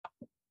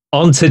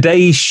On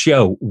today's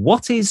show,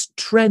 what is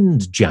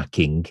trend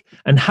jacking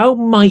and how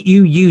might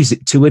you use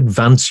it to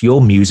advance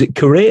your music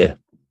career?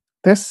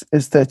 This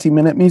is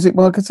 30-Minute Music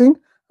Marketing,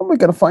 and we're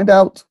going to find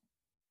out.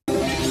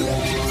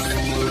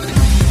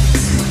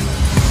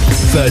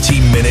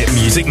 30-Minute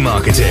Music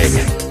Marketing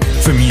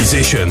for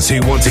musicians who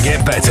want to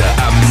get better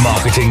at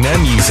marketing their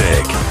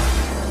music.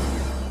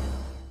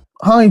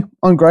 Hi,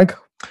 I'm Greg.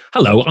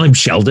 Hello, I'm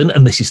Sheldon,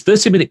 and this is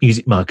 30-Minute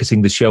Music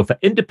Marketing, the show for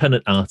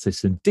independent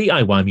artists and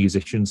DIY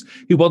musicians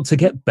who want to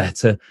get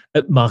better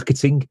at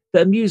marketing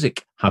their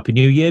music. Happy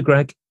New Year,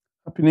 Greg.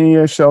 Happy New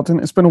Year, Sheldon.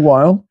 It's been a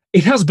while.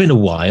 It has been a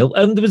while,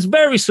 and there was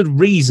various sort of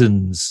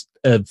reasons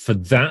for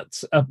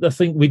that. I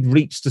think we'd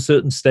reached a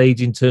certain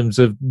stage in terms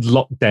of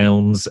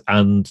lockdowns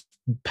and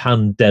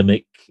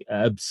pandemic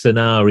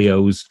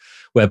scenarios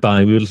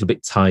whereby we were a little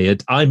bit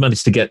tired. I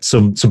managed to get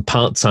some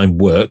part-time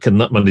work,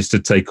 and that managed to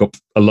take up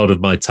a lot of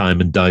my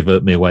time and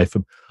divert me away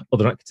from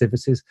other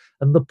activities.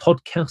 And the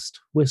podcast,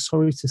 we're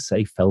sorry to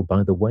say, fell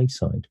by the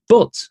wayside.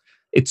 But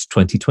it's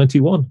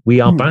 2021.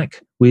 We are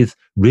back with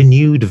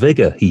renewed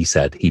vigour, he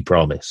said, he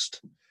promised.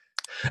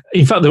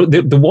 In fact,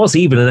 there was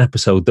even an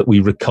episode that we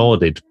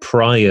recorded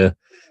prior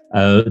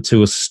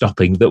to us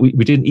stopping that we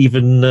didn't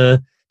even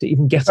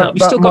get out.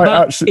 We still got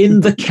that actually, in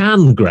the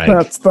can, Greg.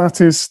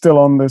 That is still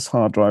on this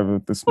hard drive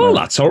at this moment. Oh,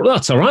 that's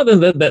all right.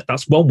 Then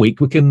that's 1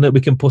 week. We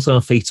can put our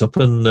feet up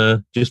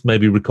and just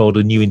maybe record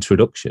a new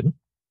introduction.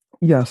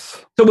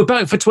 Yes. So we're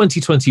back for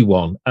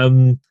 2021.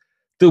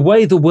 The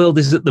way the world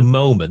is at the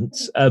moment,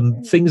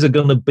 things are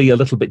going to be a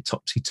little bit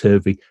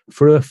topsy-turvy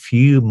for a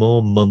few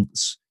more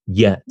months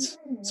yet.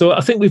 So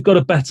I think we've got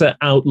a better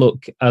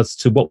outlook as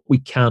to what we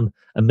can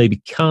and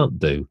maybe can't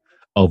do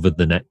over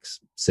the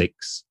next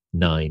 6,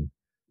 9,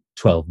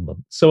 12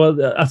 months.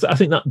 So I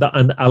think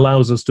that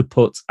allows us to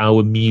put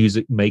our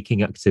music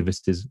making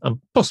activities and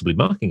possibly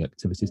marketing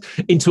activities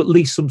into at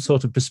least some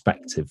sort of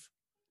perspective.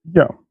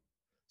 Yeah.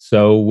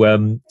 So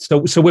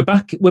we're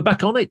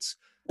back on it.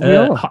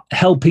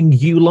 Helping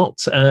you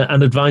lot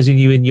and advising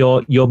you in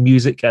your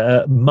music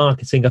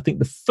marketing. I think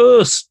the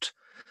first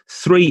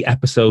 3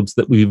 episodes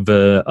that we've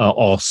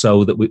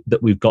that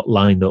we've got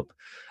lined up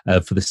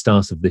for the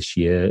start of this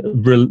year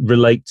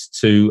relate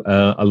to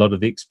a lot of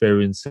the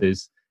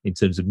experiences in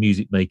terms of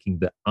music making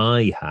that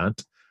I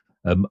had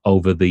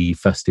over the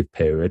festive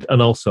period,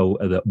 and also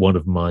that one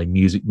of my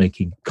music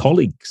making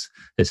colleagues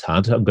has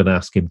had. I'm going to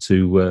ask him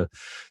to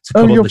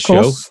come on the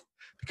show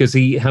because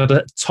he had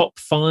a top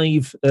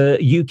 5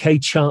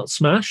 UK chart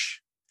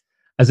smash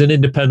as an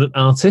independent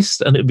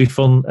artist, and it'd be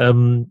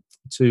fun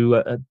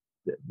to.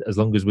 As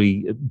long as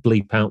we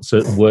bleep out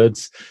certain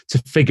words, to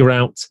figure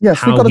out how he did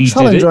it. Yes, we've got a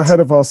challenge ahead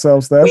of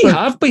ourselves there. We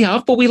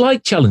have, but we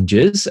like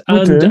challenges.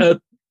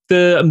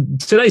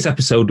 Today's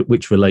episode,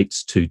 which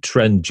relates to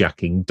trend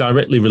jacking,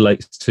 directly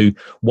relates to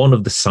one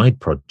of the side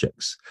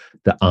projects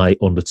that I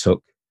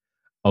undertook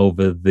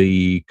over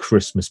the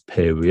Christmas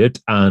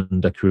period.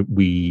 And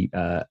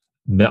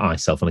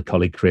myself and a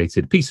colleague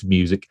created a piece of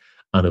music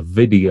and a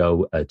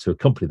video to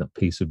accompany that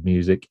piece of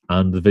music.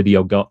 And the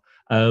video got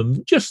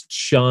just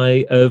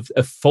shy of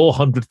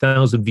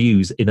 400,000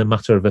 views in a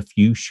matter of a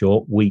few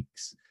short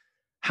weeks.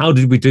 How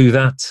did we do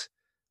that?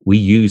 We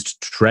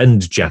used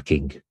trend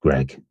jacking,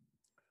 Greg.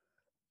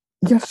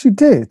 Yes, you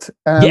did.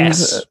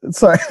 Yes.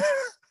 So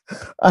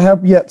I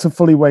have yet to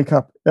fully wake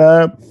up.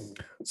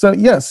 So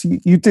yes,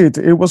 you did.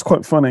 It was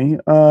quite funny.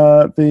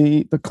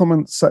 The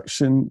comment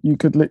section, you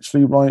could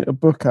literally write a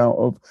book out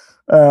of.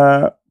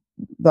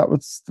 That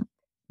was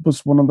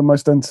one of the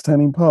most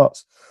entertaining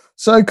parts.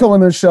 So, come on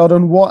then,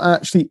 Sheldon, what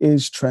actually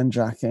is trend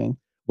jacking?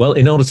 Well,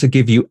 in order to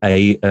give you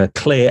a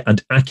clear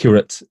and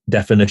accurate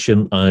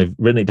definition, I've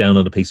written it down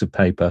on a piece of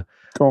paper,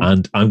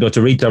 and I'm going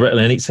to read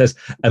directly, and it says,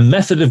 a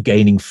method of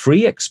gaining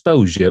free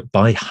exposure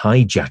by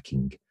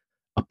hijacking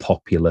a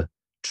popular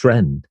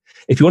trend.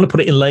 If you want to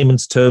put it in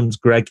layman's terms,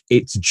 Greg,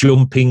 it's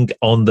jumping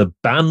on the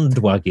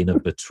bandwagon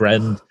of the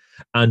trend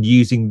and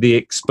using the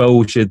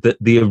exposure that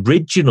the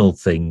original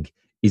thing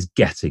is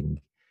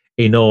getting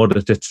in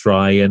order to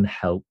try and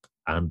help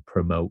and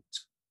promote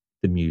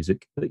the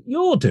music that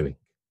you're doing.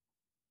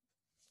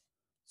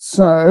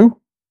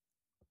 So,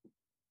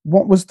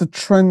 what was the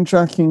trend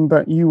jacking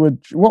that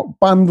what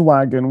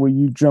bandwagon were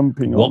you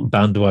jumping on? What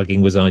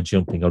bandwagon was I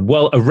jumping on?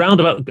 Well,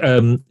 around about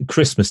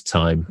Christmas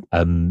time,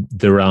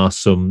 there are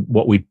some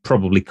what we'd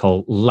probably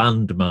call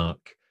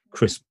landmark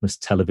Christmas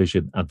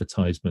television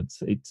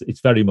advertisements.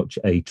 It's very much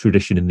a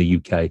tradition in the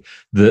UK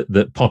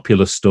that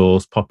popular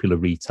stores, popular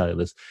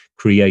retailers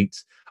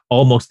create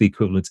almost the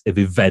equivalent of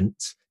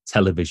event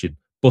television,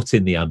 but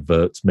in the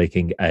adverts,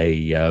 making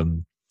a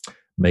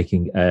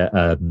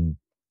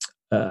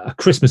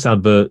Christmas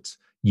advert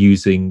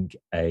using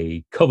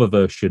a cover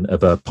version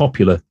of a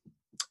popular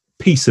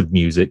piece of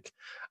music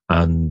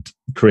and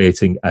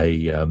creating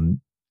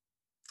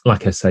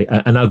like I say,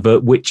 an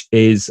advert which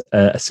is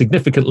a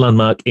significant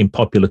landmark in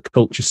popular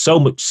culture, so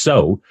much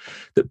so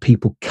that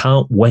people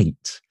can't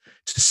wait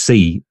to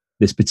see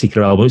this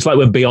particular album. It's like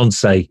when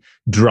Beyonce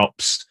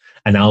drops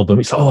an album.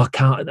 It's I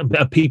can't.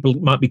 And people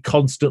might be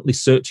constantly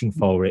searching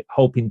for it,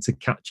 hoping to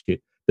catch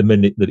it the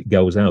minute that it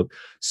goes out.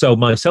 So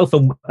myself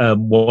and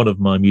one of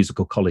my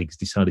musical colleagues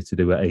decided to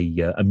do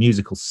a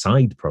musical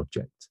side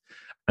project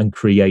and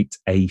create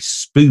a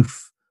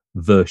spoof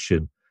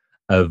version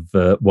of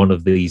one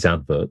of these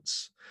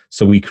adverts.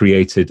 So we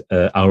created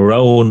our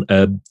own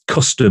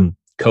custom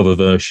cover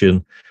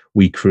version.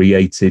 We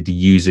created,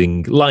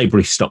 using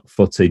library stock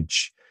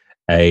footage,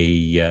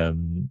 a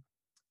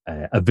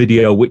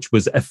video which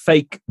was a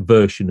fake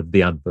version of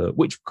the advert,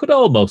 which could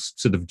almost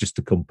sort of just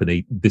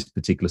accompany this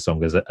particular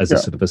song as a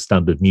sort of a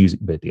standard music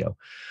video.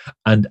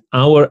 And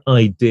our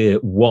idea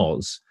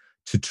was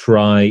to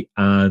try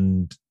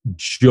and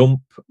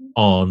jump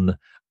on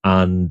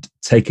and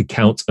take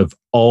account of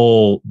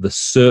all the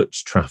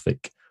search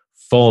traffic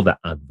for that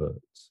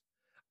advert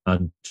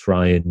and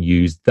try and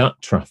use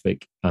that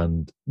traffic.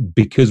 And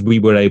because we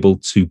were able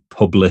to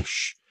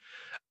publish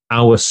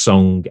our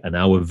song and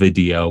our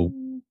video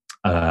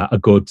a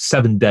good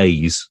 7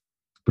 days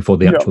before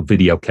the actual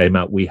video came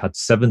out, we had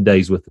 7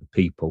 days worth of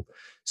people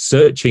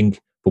searching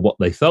for what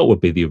they thought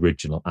would be the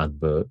original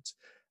advert,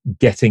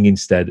 getting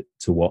instead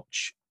to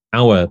watch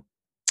our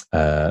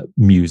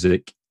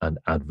music and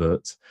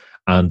adverts,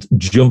 and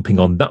jumping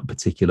on that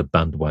particular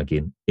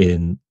bandwagon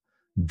in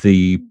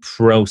the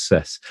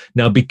process.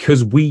 Now,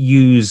 because we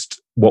used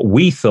what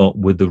we thought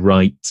were the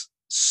right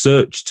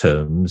search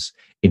terms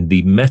in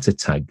the meta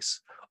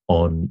tags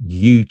on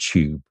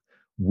YouTube,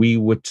 we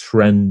were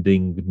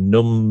trending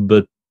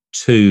number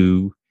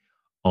 2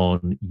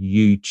 on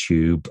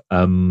YouTube.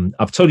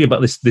 I've told you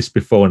about this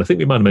before, and I think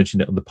we might have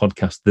mentioned it on the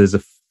podcast. There's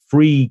a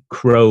free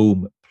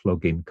Chrome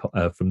plugin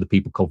from the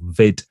people called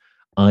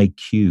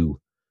vidIQ.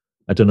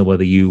 I don't know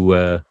whether you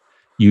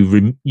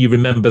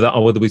remember that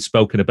or whether we've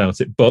spoken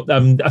about it, but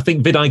I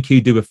think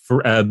vidIQ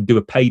do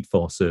a paid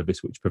for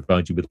service which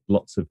provides you with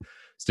lots of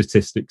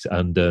statistics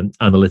and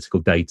analytical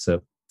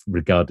data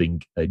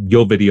regarding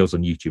your videos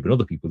on YouTube and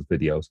other people's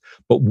videos.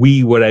 But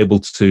we were able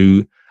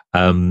to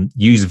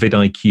use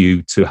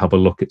vidIQ to have a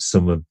look at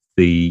some of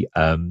the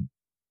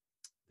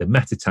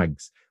meta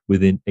tags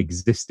within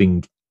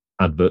existing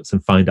adverts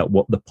and find out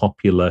what the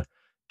popular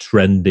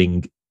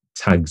trending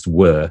tags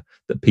were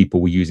that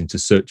people were using to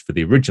search for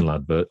the original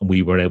advert, and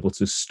we were able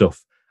to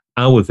stuff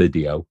our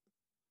video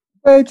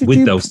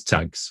with those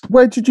tags.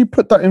 Where did you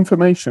put that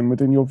information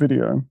within your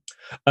video?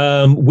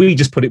 We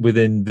just put it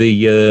within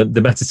the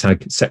meta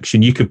tag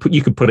section. You could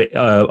put it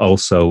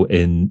also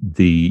in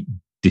the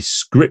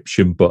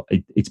description, but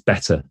it's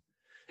better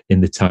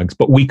in the tags.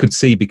 But we could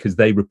see, because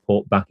they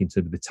report back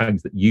into the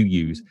tags that you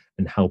use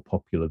and how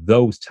popular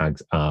those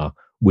tags are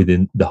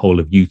within the whole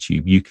of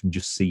YouTube. You can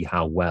just see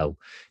how well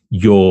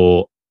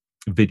your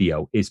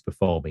video is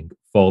performing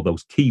for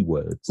those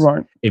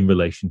keywords in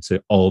relation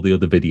to all the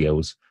other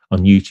videos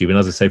on YouTube. And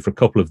as I say, for a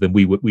couple of them,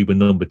 we were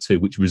number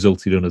 2, which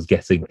resulted in us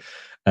getting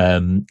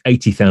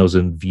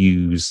 80,000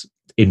 views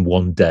in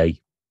one day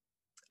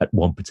at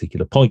one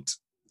particular point.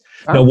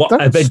 Now,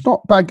 that's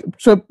not bad.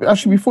 So,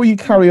 actually, before you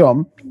carry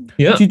on,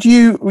 did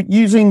you,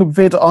 using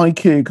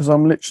vidIQ, because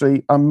I'm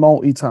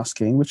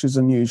multitasking, which is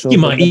unusual.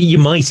 You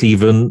might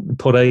even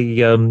put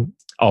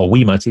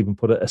we might even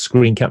put a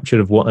screen capture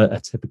of what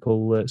a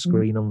typical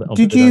screen on the.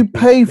 Did you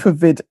pay for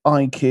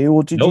vidIQ,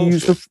 or did you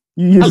use the?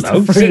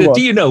 The free one?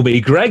 Do you know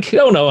me, Greg?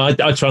 Oh no,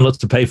 I try not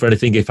to pay for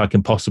anything if I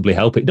can possibly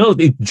help it. No,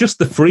 just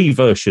the free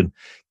version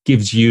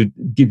gives you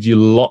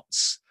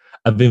lots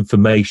of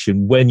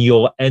information when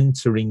you're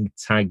entering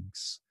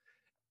tags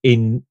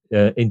into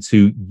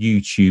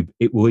YouTube.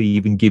 It will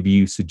even give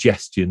you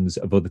suggestions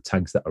of other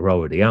tags that are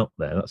already out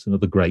there. That's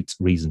another great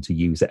reason to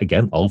use it.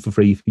 Again, all for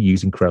free for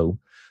using Chrome,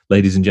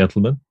 ladies and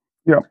gentlemen.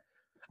 Yeah.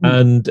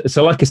 And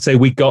so, like I say,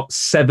 we got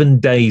 7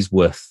 days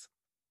worth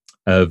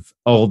of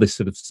all this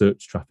sort of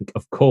search traffic.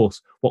 Of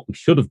course, what we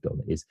should have done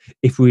is,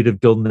 if we'd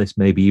have done this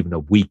maybe even a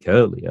week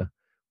earlier,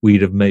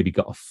 we'd have maybe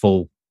got a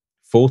full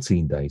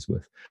 14 days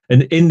worth.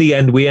 And in the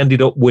end, we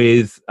ended up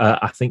with,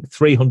 I think,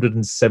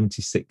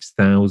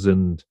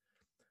 376,000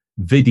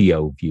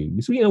 video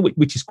views,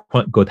 which is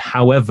quite good.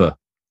 However,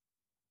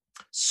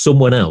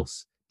 someone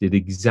else did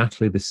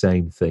exactly the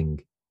same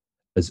thing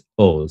as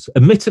us.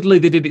 Admittedly,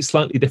 they did it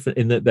slightly different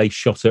in that they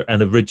shot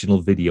an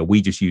original video.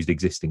 We just used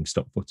existing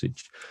stock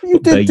footage. You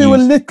did do a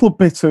little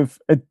bit of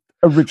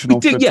original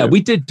footage. Yeah,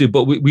 we did do,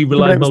 but we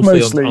relied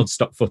mostly on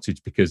stock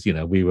footage because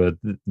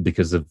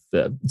because of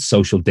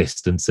social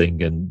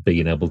distancing and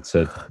being able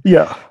to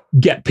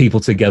get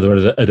people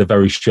together at a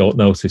very short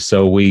notice.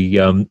 So we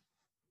how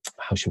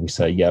should we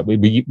say? Yeah,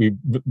 we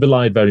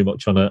relied very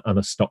much on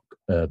a stock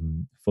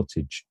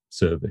footage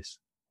service.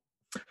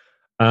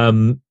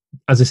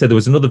 As I said, there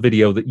was another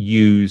video that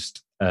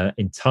used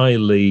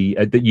entirely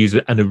that used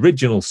an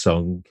original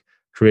song,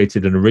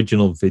 created an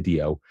original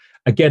video.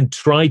 Again,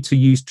 tried to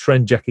use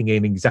trend jacking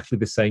in exactly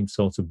the same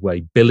sort of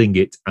way, billing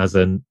it as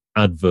an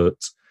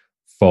advert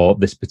for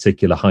this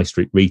particular high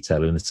street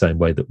retailer in the same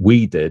way that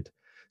we did.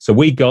 So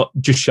we got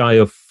just shy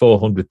of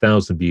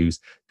 400,000 views.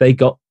 They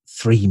got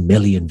 3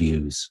 million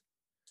views,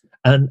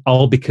 and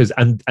all because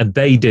and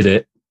they did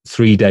it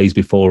 3 days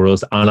before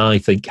us. And I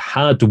think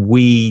had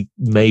we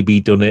maybe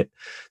done it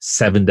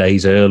 7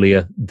 days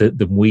earlier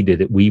than we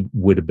did it, we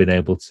would have been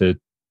able to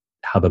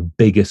have a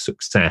bigger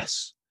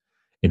success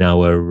in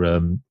our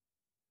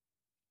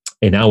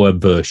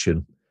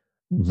version,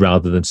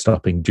 rather than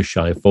stopping just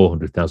shy of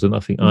 400,000. I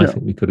think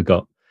we could have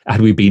got,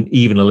 had we been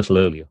even a little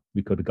earlier,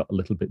 we could have got a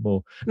little bit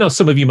more. Now,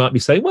 some of you might be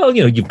saying, well,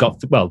 you've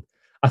got,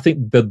 I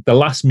think the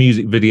last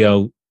music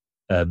video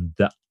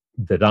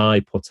that I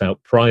put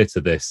out prior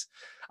to this,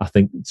 I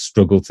think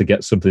struggled to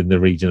get something in the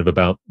region of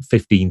about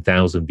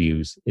 15,000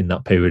 views in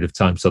that period of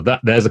time. So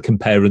there's a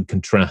compare and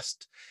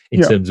contrast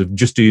in terms of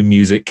just doing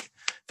music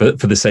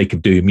for the sake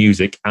of doing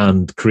music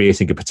and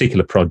creating a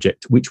particular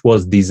project which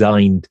was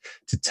designed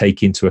to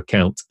take into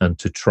account and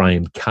to try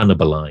and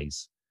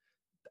cannibalize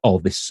all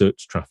this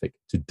search traffic,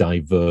 to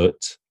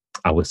divert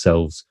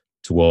ourselves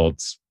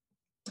towards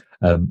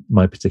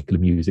my particular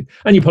music.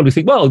 And you probably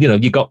think, well,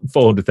 you got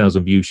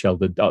 400,000 views,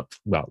 Sheldon.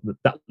 Well,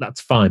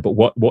 that's fine, but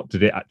what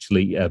did it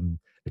actually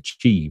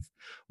achieve?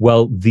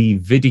 Well, the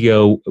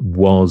video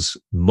was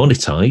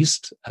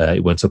monetized.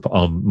 It went up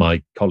on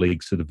my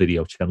colleague's sort of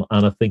video channel,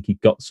 and I think he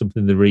got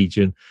something in the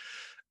region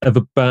of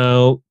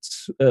about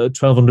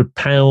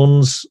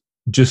 £1,200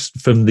 just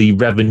from the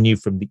revenue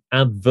from the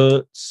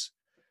adverts.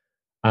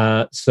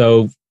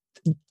 So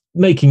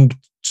making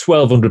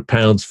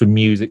 £1,200 for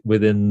music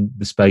within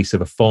the space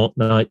of a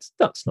fortnight,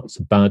 that's not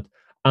so bad.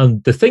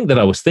 And the thing that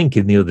I was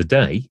thinking the other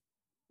day,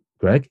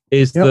 Greg,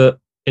 is that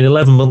in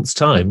 11 months'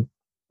 time,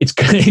 it's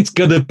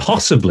going to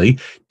possibly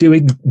do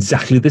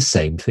exactly the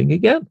same thing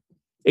again.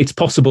 It's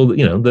possible that,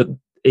 that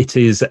it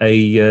is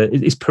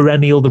is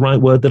perennial the right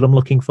word that I'm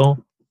looking for?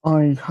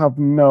 I have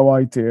no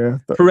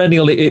idea.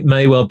 Perennial, it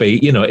may well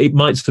be. It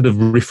might sort of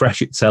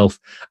refresh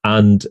itself,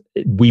 and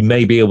we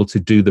may be able to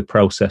do the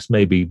process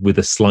maybe with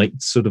a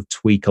slight sort of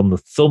tweak on the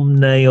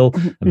thumbnail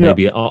and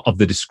maybe of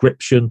the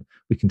description.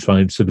 We can try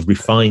and sort of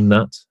refine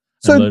that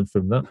and learn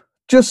from that.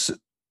 Just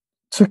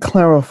to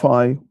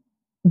clarify,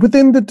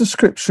 within the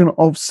description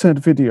of said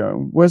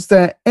video, was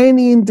there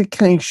any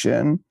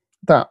indication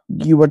that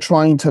you were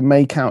trying to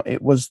make out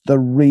it was the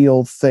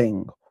real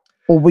thing?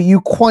 Or were you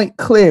quite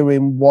clear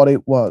in what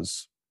it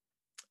was?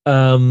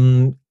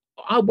 We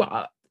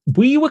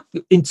were,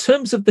 in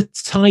terms of the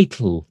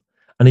title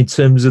and in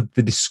terms of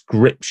the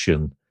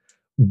description,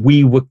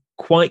 we were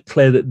quite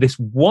clear that this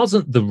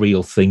wasn't the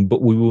real thing,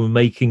 but we were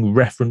making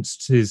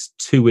references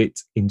to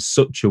it in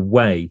such a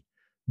way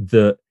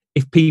that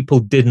if people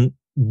didn't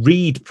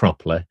read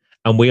properly,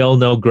 and we all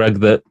know, Greg,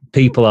 that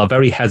people are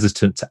very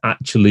hesitant to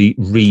actually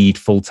read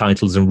full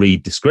titles and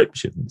read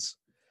descriptions.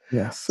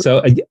 Yes.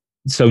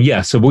 So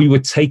we were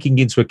taking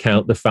into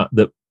account the fact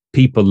that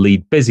people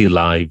lead busy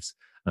lives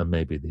and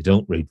maybe they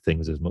don't read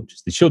things as much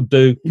as they should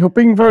do. You're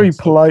being very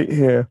polite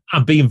here.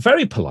 I'm being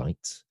very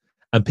polite,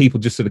 and people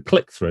just sort of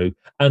click through,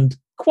 and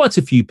quite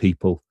a few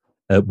people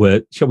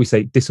were, shall we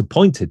say,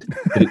 disappointed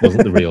that it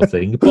wasn't the real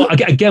thing.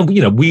 But again,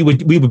 we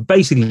were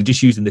basically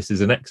just using this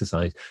as an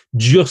exercise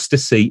just to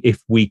see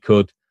if we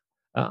could,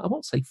 I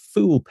won't say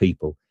fool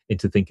people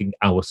into thinking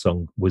our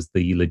song was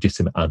the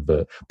legitimate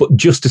advert, but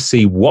just to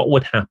see what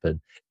would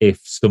happen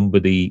if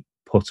somebody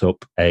put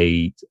up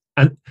and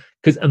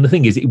the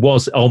thing is, it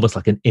was almost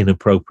like an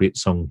inappropriate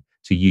song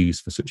to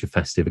use for such a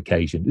festive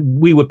occasion.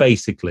 We were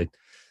basically,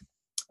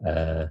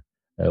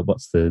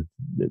 what's the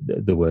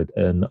word?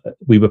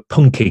 We were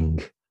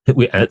punking,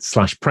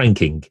 /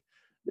 pranking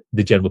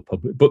the general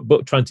public,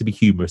 but trying to be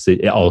humorous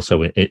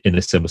also in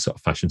a similar sort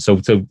of fashion.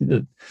 So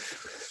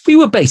we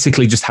were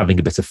basically just having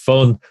a bit of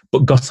fun,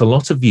 but got a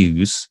lot of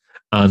views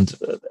and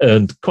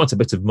earned quite a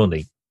bit of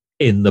money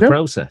in the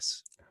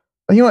process.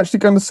 Are you actually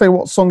going to say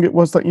what song it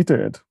was that you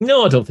did?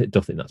 No, I don't think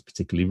that's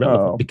particularly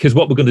relevant, because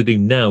what we're going to do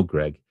now,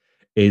 Greg,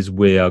 is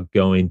we are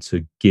going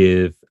to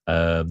give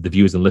the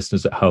viewers and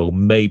listeners at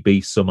home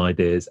maybe some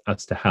ideas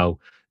as to how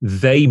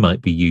they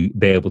might be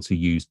able to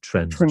use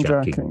trend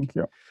jacking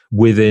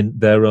within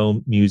their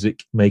own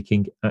music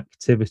making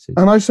activities.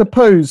 And I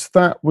suppose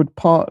that would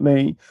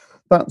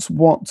that's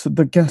what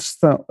the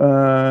guest that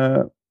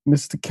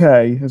Mr.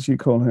 K, as you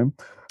call him.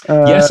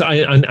 Yes,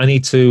 I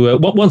need to.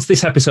 Once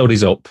this episode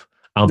is up,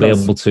 I'll be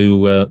able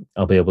to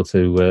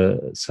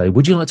say,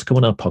 "Would you like to come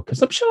on our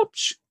podcast?"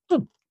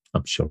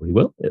 I'm sure he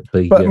will.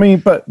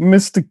 But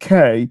Mr.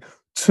 K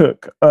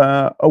took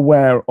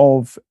aware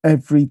of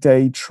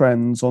everyday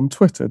trends on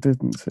Twitter,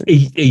 didn't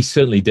he? He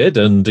certainly did,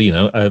 and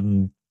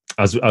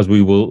as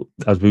we will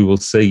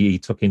see, he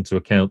took into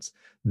account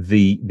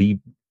the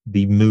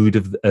mood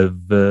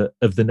of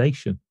the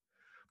nation.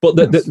 But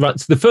right,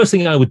 so the first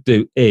thing I would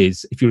do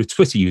is, if you're a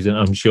Twitter user, and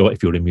I'm sure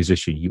if you're a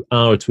musician, you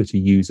are a Twitter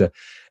user,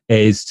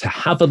 is to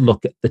have a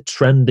look at the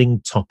trending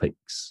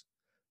topics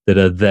that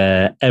are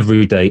there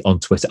every day on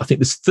Twitter. I think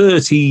there's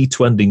 30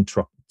 trending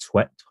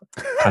can't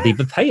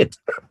even say it.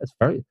 That's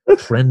very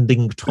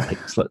trending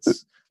topics.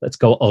 Let's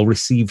go all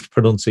received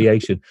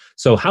pronunciation.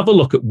 So have a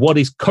look at what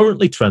is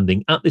currently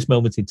trending at this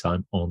moment in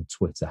time on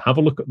Twitter. Have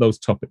a look at those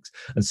topics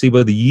and see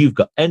whether you've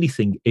got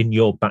anything in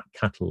your back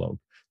catalogue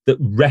that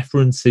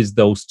references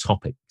those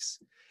topics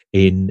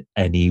in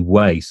any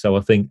way. So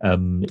I think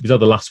it was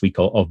either last week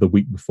or the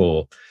week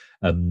before.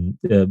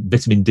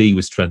 Vitamin D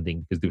was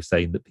trending because they were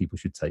saying that people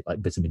should take like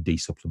vitamin D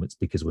supplements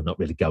because we're not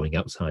really going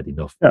outside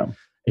enough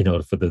in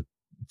order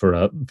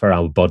for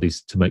our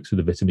bodies to make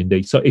sort of vitamin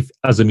D. So if,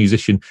 as a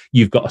musician,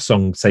 you've got a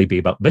song, say, be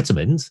about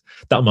vitamins,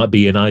 that might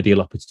be an ideal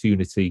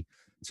opportunity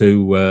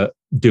to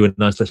do a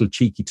nice little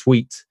cheeky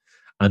tweet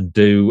and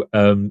do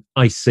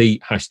I see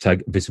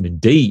hashtag vitamin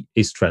D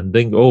is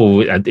trending.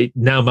 Oh, and it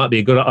now might be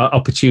a good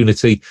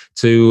opportunity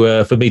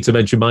to for me to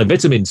mention my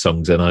vitamin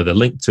songs and either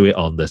link to it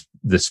on the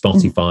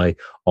Spotify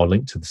or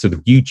link to the sort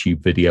of YouTube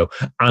video.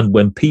 And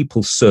when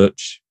people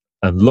search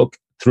and look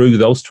through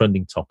those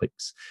trending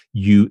topics,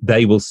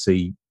 they will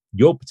see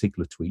your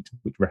particular tweet,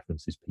 which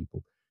references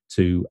people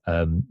to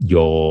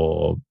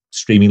your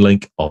streaming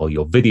link or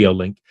your video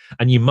link.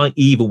 And you might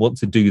even want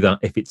to do that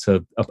if it's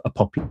a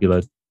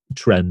popular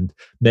trend,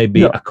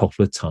 maybe a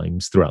couple of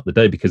times throughout the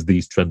day, because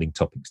these trending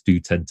topics do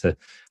tend to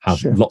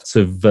have lots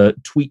of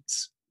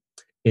tweets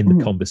in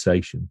the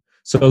conversation.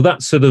 So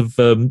that's sort of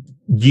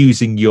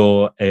using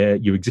your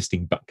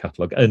existing back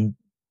catalogue. And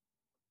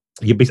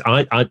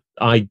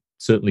I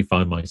certainly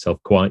find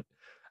myself quite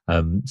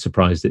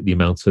surprised at the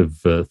amount of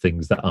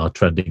things that are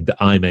trending that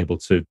I'm able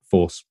to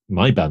force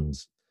my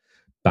band's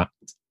back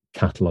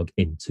catalogue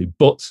into.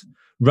 But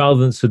rather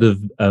than sort of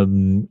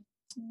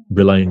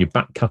rely on your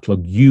back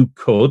catalogue, you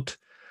could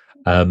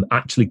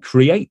actually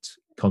create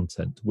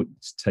content which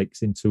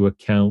takes into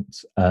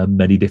account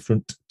many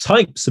different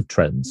types of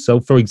trends.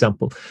 So, for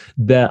example,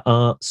 there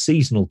are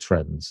seasonal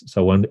trends.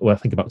 So when I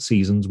think about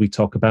seasons, we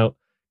talk about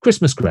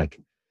Christmas,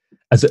 Greg.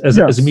 As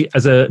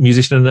a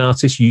musician and an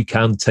artist, you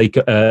can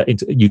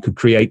you could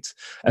create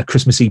a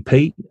Christmas EP,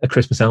 a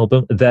Christmas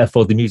album.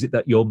 Therefore, the music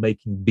that you're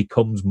making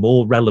becomes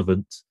more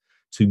relevant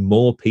to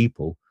more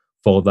people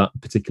for that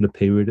particular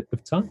period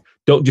of time.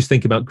 Don't just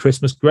think about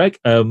Christmas, Greg.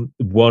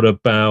 What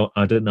about,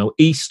 I don't know,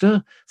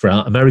 Easter for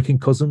our American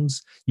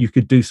cousins? You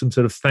could do some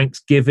sort of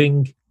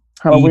Thanksgiving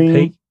Halloween.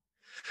 EP.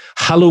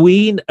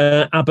 Halloween,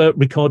 ABBA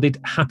recorded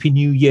Happy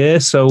New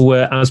Year. So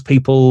as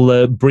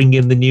people bring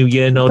in the new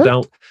year, no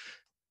doubt.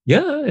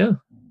 Yeah.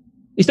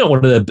 It's not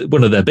one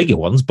of their bigger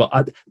ones,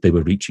 but they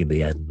were reaching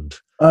the end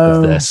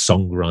of their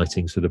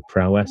songwriting sort of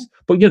prowess.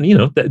 But you're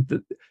not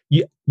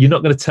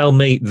going to tell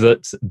me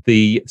that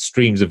the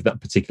streams of that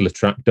particular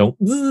track don't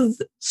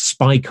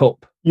spike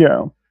up.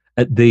 Yeah.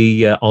 At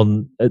the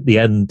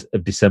end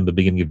of December,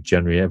 beginning of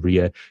January every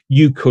year.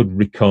 You could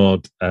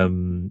record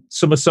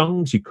summer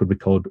songs. You could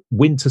record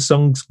winter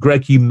songs.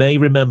 Greg, you may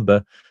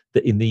remember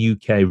that in the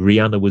UK,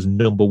 Rihanna was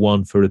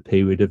 #1 for a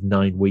period of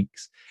 9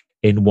 weeks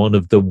in one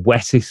of the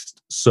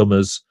wettest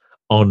summers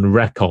on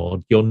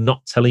record. You're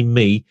not telling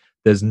me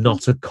there's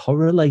not a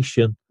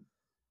correlation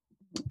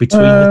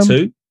between the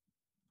two?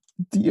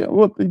 Yeah,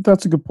 well,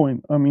 that's a good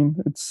point. I mean,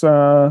 it's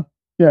wasn't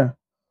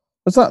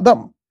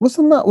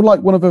that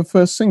like one of her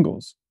first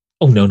singles?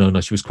 Oh no,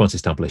 she was quite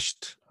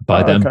established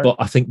by then. Okay. But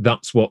I think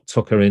that's what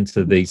took her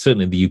into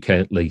certainly in the UK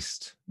at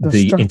least,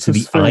 into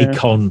the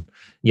icon.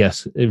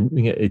 Yes,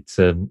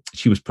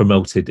 she was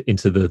promoted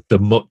into the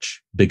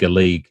much bigger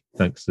league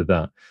thanks to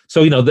that.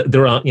 So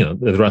there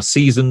are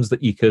seasons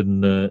that you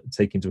can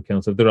take into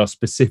account. So there are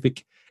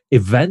specific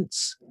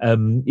events.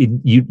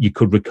 You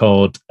could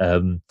record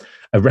a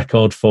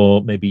record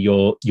for maybe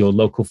your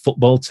local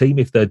football team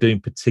if they're doing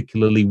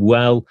particularly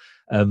well.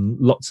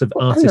 Lots of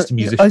artists and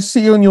musicians. I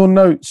see on your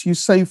notes you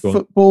say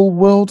Football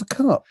World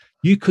Cup.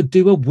 You could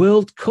do a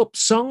World Cup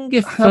song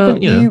if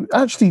you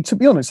actually, to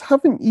be honest,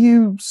 haven't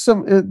you?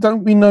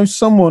 Don't we know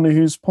someone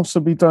who's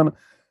possibly done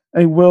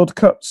a World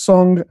Cup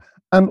song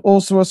and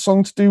also a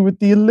song to do with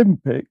the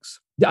Olympics?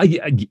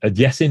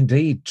 Yes,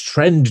 indeed.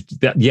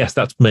 Yes,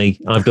 that's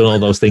me. I've done all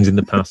those things in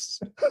the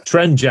past.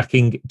 Trend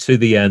jacking to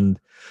the end.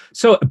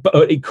 So,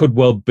 but it could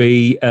well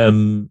be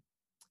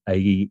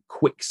a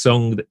quick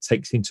song that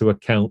takes into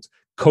account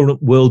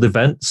current world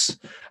events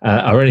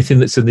or anything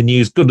that's in the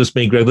news. Goodness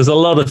me, Greg, there's a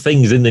lot of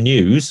things in the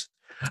news.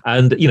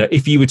 And,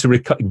 if you were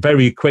to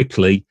very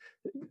quickly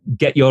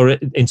get your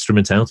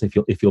instrument out,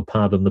 if you'll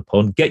pardon the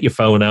pun, get your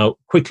phone out,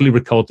 quickly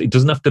record. It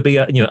doesn't have to be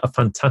a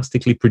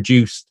fantastically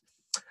produced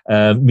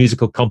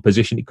musical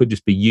composition. It could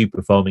just be you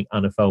performing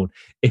on a phone.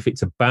 If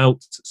it's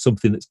about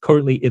something that's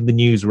currently in the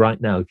news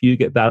right now, if you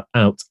get that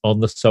out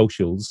on the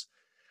socials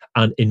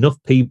and enough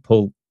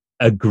people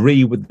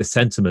agree with the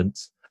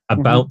sentiment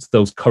about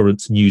those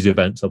current news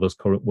events or those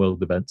current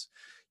world events,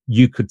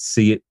 you could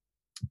see it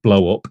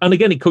blow up. And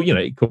again, it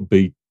could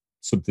be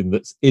something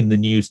that's in the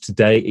news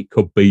today. It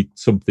could be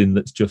something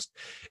that's just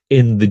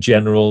in the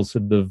general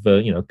sort of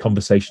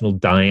conversational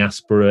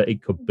diaspora.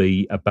 It could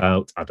be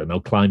about, I don't know,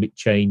 climate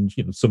change,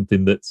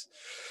 something that's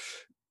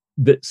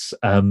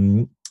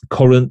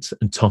current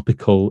and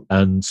topical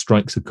and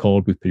strikes a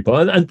chord with people.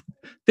 And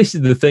this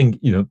is the thing,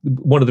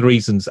 one of the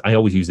reasons I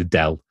always use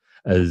Adele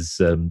as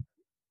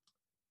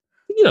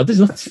there's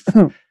not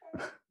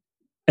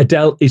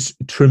Adele is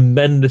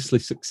tremendously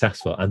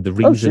successful, and the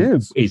reason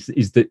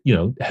is that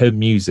her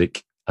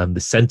music and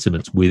the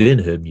sentiments within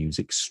her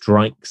music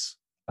strikes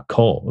a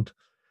chord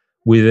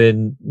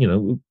within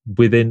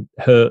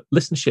her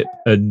listenership.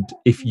 And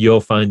if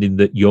you're finding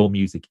that your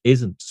music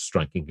isn't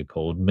striking a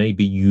chord,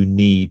 maybe you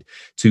need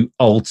to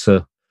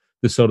alter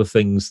the sort of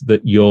things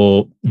that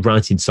you're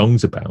writing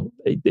songs about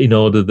in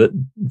order that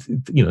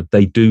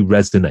they do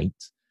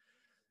resonate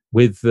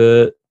with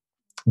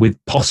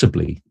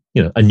possibly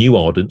a new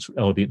audience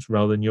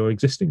rather than your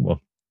existing one.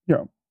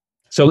 Yeah.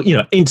 So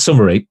in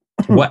summary,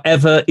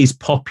 whatever is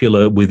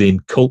popular within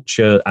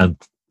culture and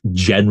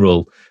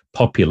general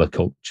popular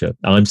culture,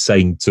 I'm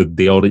saying to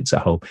the audience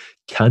at home,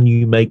 can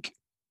you make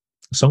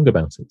a song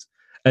about it?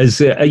 As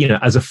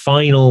a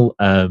final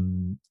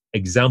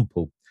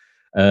example,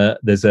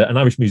 there's an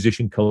Irish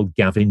musician called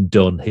Gavin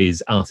Dunn.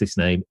 His artist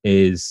name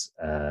is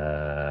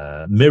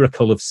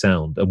Miracle of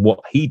Sound, and what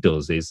he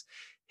does is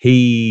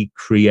he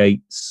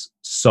creates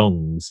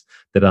songs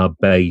that are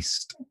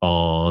based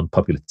on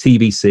popular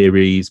TV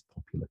series,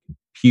 popular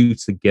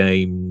computer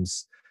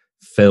games,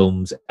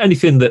 films,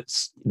 anything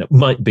that's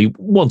might be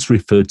once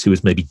referred to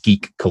as maybe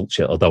geek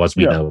culture, although as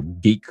we know,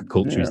 geek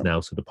culture is now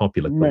sort of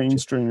popular culture.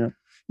 Mainstream.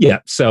 Yeah.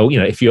 So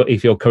if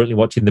you're currently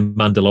watching The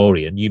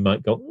Mandalorian, you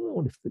might go,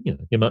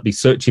 you might be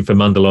searching for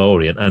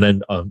Mandalorian, and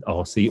then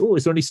see,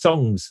 is there any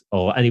songs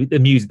or any the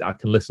music that I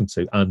can listen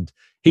to? And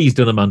he's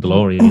done a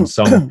Mandalorian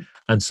song,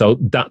 and so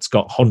that's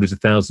got hundreds of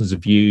thousands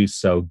of views.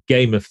 So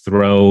Game of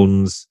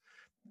Thrones,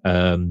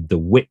 The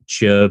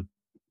Witcher,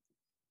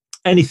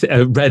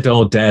 anything, Red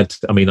or Dead.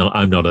 I mean,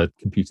 I'm not a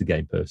computer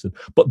game person,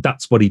 but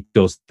that's what he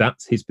does.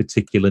 That's his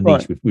particular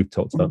niche. Right. We've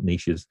talked about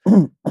niches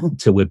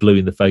till we're blue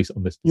in the face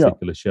on this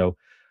particular show.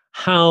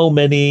 How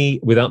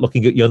many, without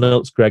looking at your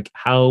notes, Greg,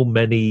 how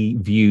many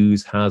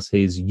views has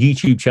his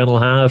YouTube channel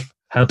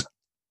had?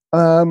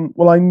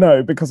 Well, I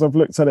know because I've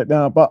looked at it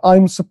now, but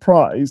I'm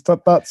surprised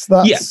that's.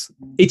 Yeah,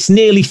 it's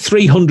nearly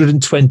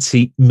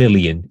 320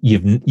 million.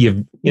 You've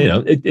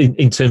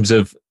in terms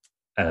of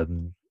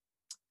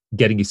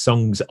getting his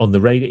songs on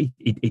the radio,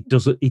 it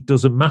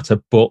doesn't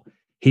matter. But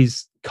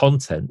his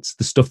content,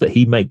 the stuff that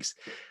he makes,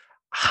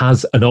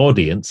 has an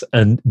audience,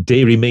 and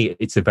dearie me,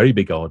 it's a very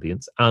big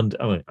audience. And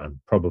and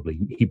probably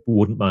he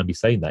wouldn't mind me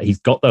saying that he's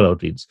got that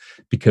audience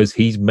because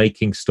he's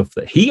making stuff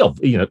that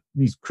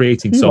he's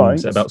creating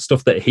songs about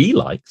stuff that he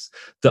likes,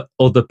 that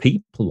other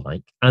people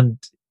like, and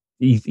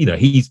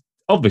he's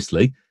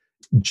obviously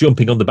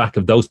jumping on the back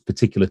of those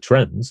particular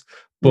trends.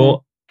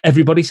 But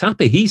everybody's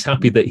happy. He's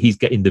happy that he's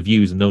getting the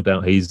views, and no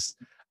doubt his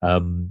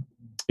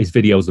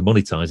videos are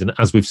monetized. And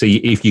as we've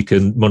seen, if you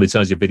can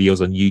monetize your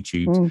videos on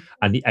YouTube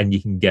and you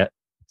can get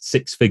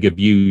 6-figure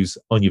views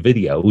on your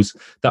videos,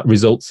 that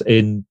results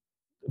in,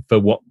 for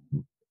what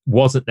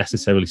wasn't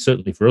necessarily,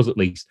 certainly for us at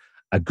least,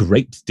 a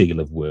great deal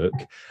of work.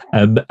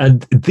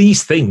 And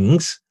these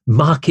things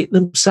market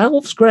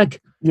themselves,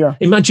 Greg. Yeah.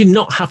 Imagine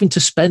not having to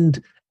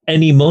spend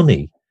any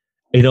money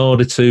in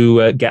order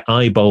to get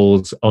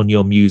eyeballs on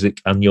your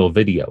music and your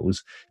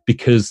videos,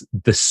 because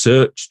the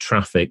search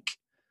traffic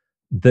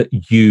that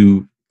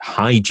you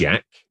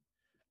hijack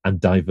and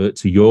divert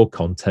to your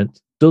content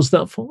does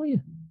that for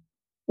you.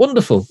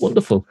 Wonderful.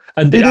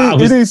 And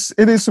it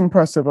is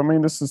impressive. I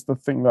mean, this is the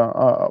thing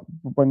that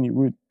when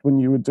you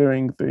were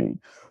doing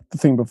the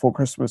thing before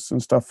Christmas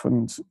and stuff,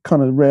 and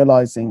kind of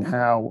realizing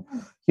how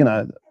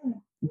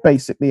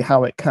basically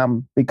how it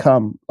can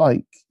become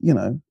like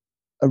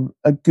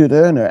a good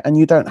earner, and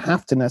you don't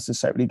have to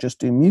necessarily just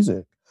do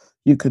music.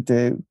 You could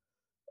do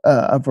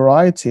a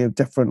variety of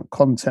different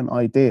content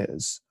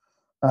ideas,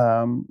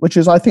 which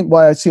is, I think,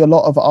 why I see a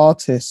lot of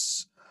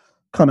artists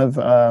kind of,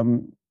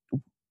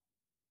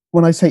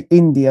 when I say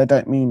indie, I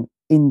don't mean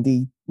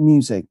indie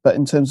music, but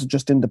in terms of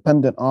just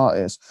independent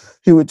artists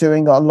who are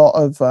doing a lot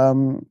of,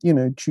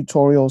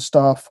 tutorial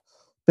stuff,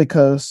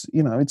 because,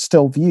 it's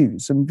still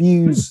views, and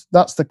views,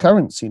 that's the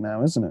currency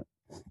now, isn't it?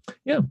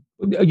 Yeah.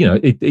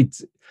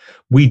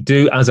 We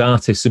do, as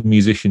artists and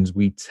musicians,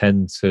 we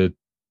tend to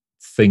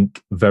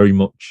think very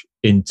much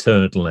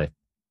internally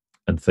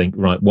and think,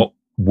 right, what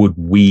would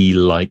we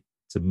like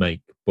to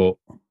make? But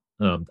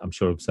I'm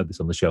sure I've said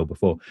this on the show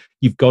before,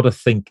 you've got to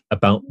think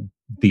about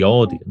the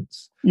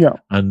audience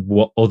and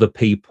what other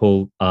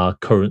people are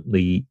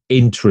currently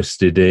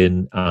interested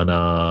in and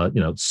are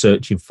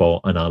searching for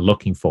and are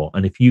looking for.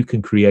 And if you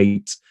can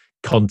create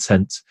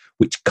content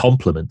which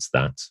complements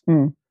that,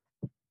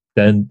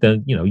 then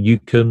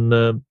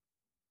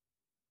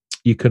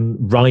you can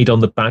ride on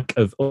the back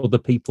of other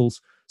people's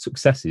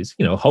successes,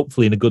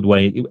 hopefully in a good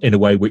way, in a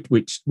way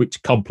which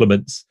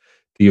complements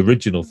the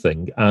original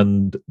thing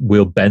and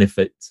will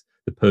benefit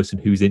the person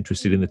who's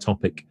interested in the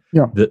topic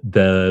that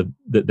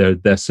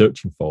they're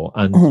searching for,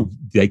 and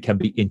they can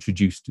be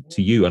introduced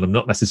to you. And I'm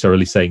not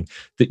necessarily saying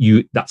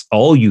that that's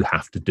all you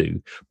have to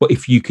do, but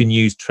if you can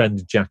use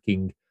trend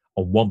jacking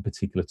on one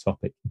particular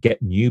topic,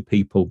 get new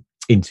people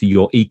into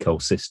your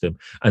ecosystem,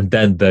 and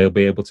then they'll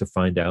be able to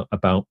find out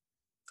about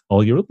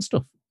all your other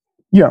stuff.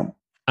 Yeah.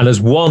 And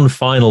as one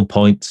final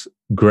point,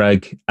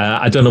 Greg,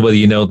 I don't know whether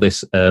you know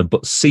this,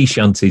 but sea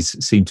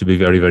shanties seem to be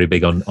very, very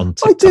big on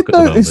TikTok. I did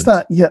notice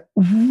that. Yeah,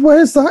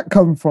 where's that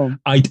come from?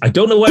 I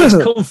don't know where it's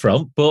come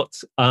from, but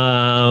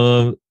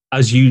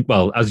as you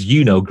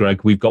know,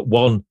 Greg, we've got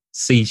one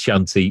sea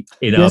shanty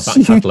in our back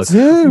you catalogue,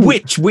 do.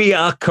 which we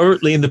are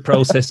currently in the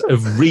process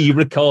of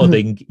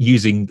re-recording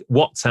using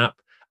WhatsApp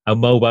and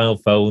mobile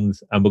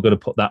phones, and we're going to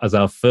put that as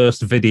our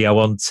first video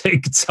on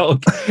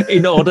TikTok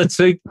in order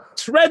to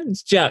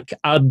trend jack,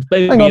 and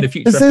maybe in a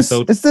future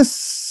episode. Is this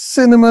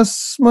Cinema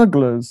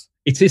Smugglers?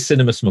 It is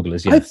Cinema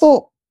Smugglers, yes. I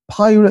thought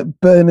Pirate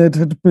Bernard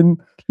had been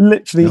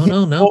literally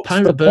no.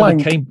 Pirate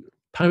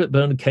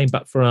Bernard came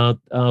back for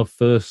our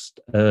first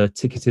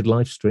ticketed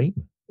live stream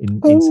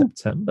in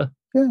September.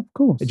 Yeah, of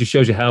course. It just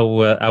shows you how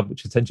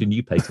much attention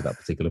you pay to that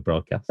particular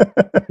broadcast.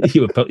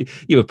 you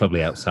were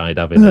probably outside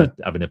having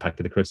a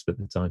packet of crisps at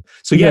the time.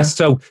 So yes,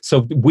 so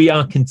we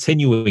are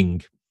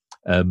continuing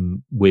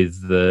I'm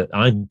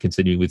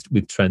continuing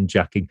with trend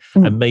jacking,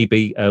 and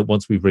maybe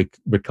once we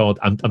record,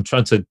 I'm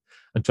trying to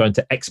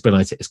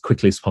expedite it as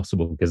quickly as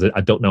possible, because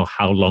I don't know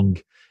how long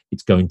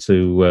it's going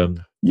to.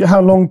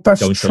 How long that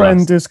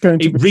trend is going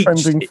to be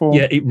trending for?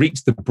 Yeah, it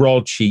reached the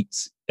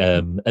broadsheets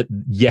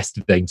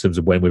yesterday in terms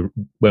of when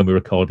we're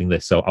recording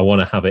this. So I want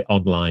to have it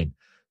online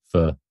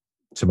for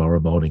tomorrow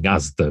morning,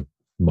 as the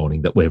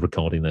morning that we're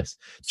recording this,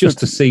 just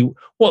to see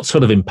what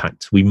sort of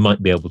impact we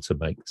might be able to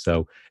make.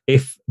 So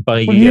if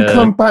will you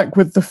come back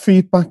with the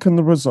feedback and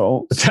the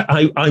results?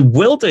 I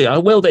will do.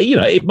 You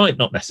know, it might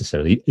not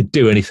necessarily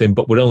do anything,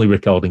 but we're only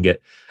recording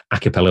it a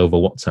cappella over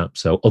WhatsApp.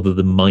 So other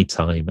than my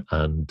time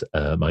and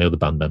my other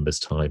band members'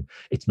 time,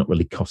 it's not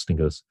really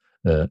costing us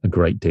a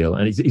great deal.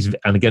 And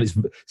it's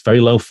very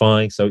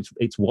lo-fi, so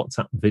it's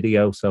WhatsApp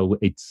video, so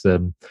it's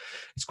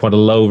quite a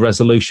low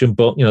resolution.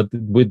 But you know,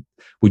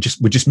 we're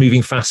just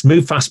moving fast,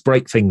 move fast,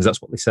 break things.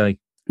 That's what they say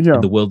in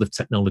the world of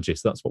technology.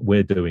 So that's what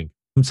we're doing.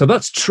 So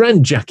that's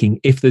trend jacking.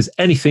 If there's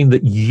anything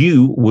that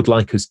you would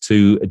like us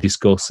to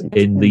discuss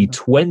in the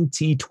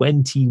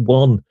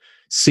 2021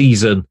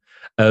 season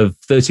of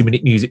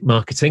 30-minute music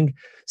marketing,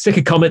 stick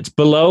a comment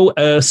below,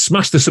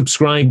 smash the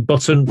subscribe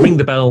button, ring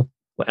the bell,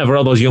 whatever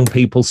all those young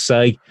people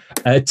say.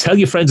 Tell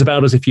your friends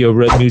about us if you're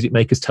music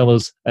makers. Tell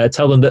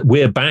them that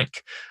we're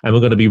back, and we're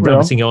going to be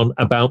rabbiting on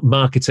about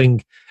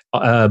marketing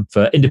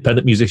for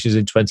independent musicians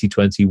in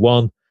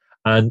 2021.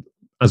 And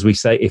as we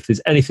say, if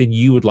there's anything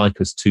you would like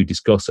us to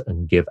discuss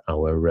and give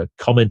our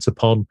comment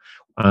upon,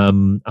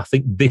 I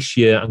think this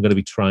year I'm going to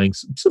be trying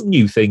some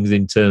new things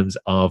in terms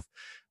of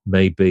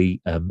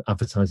maybe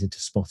advertising to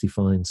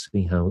Spotify and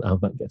see how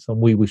that gets on.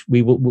 We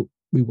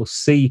will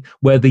see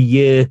where the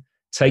year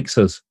takes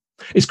us.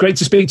 It's great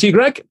to speak to you,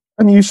 Greg.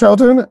 And you,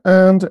 Sheldon.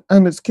 And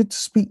it's good to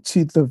speak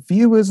to the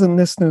viewers and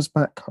listeners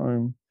back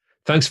home.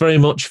 Thanks very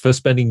much for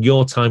spending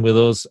your time with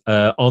us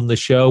on the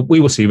show. We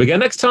will see you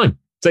again next time.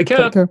 Take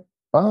care.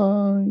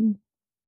 Bye.